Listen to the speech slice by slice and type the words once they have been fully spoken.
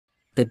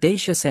The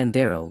Dacia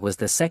Sandero was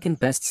the second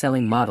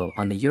best-selling model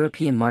on the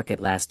European market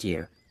last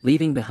year,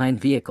 leaving behind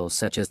vehicles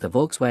such as the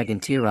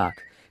Volkswagen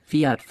T-Roc,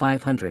 Fiat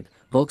 500,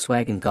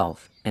 Volkswagen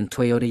Golf, and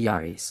Toyota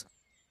Yaris.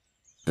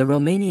 The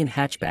Romanian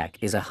hatchback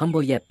is a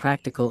humble yet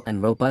practical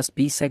and robust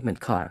B-segment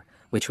car,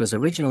 which was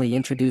originally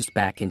introduced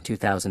back in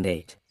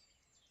 2008.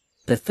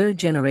 The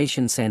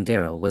third-generation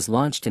Sandero was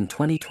launched in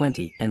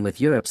 2020 and with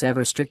Europe's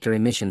ever stricter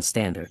emission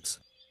standards.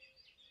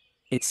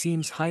 It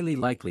seems highly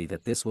likely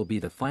that this will be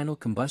the final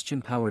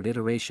combustion-powered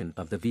iteration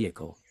of the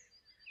vehicle.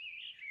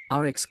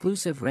 Our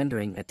exclusive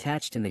rendering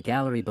attached in the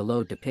gallery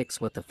below depicts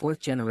what the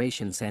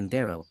fourth-generation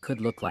Sandero could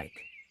look like.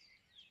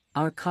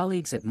 Our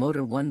colleagues at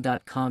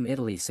Motor1.com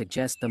Italy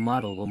suggest the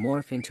model will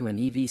morph into an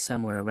EV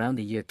somewhere around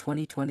the year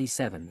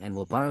 2027 and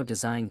will borrow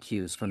design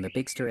cues from the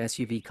Bigster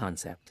SUV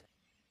concept.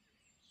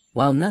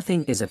 While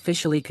nothing is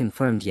officially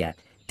confirmed yet,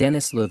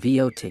 Denis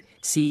Loviotti,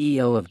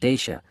 CEO of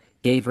Dacia,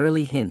 gave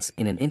early hints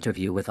in an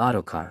interview with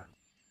Autocar.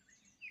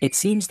 It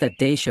seems that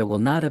Dacia will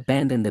not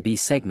abandon the B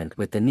segment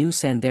with the new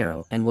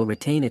Sandero and will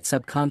retain its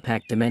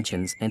subcompact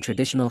dimensions and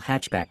traditional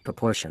hatchback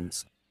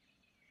proportions.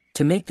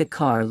 To make the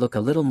car look a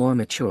little more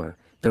mature,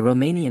 the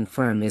Romanian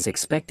firm is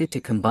expected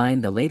to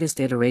combine the latest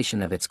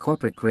iteration of its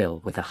corporate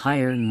grille with a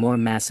higher and more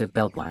massive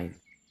beltline,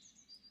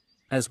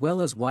 as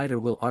well as wider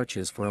wheel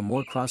arches for a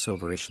more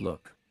crossover-ish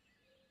look.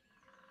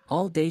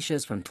 All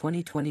Dacias from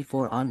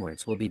 2024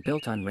 onwards will be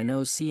built on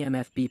Renault's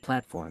CMF-B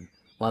platform,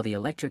 while the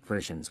electric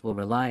versions will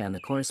rely on the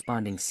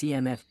corresponding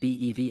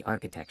CMF-B EV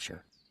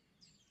architecture.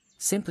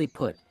 Simply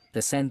put,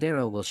 the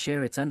Sandero will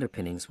share its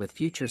underpinnings with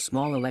future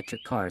small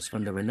electric cars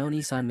from the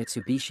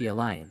Renault-Nissan-Mitsubishi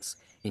alliance,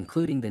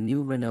 including the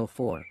new Renault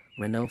 4,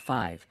 Renault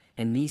 5,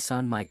 and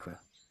Nissan Micra.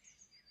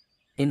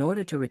 In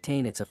order to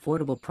retain its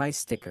affordable price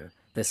sticker,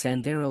 the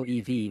Sandero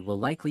EV will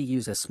likely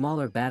use a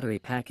smaller battery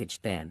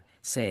package than,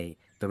 say,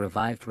 the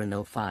revived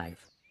Renault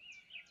 5.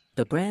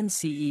 The brand's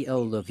CEO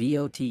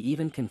Loviotti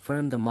even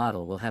confirmed the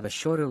model will have a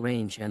shorter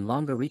range and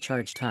longer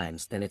recharge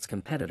times than its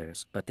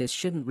competitors, but this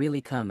shouldn't really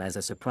come as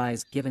a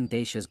surprise given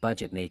Dacia's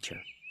budget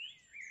nature.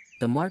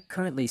 The marque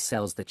currently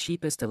sells the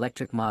cheapest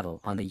electric model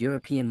on the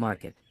European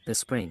market, the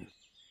Spring,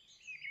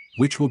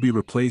 which will be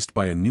replaced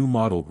by a new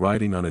model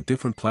riding on a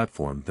different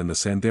platform than the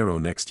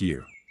Sandero next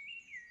year.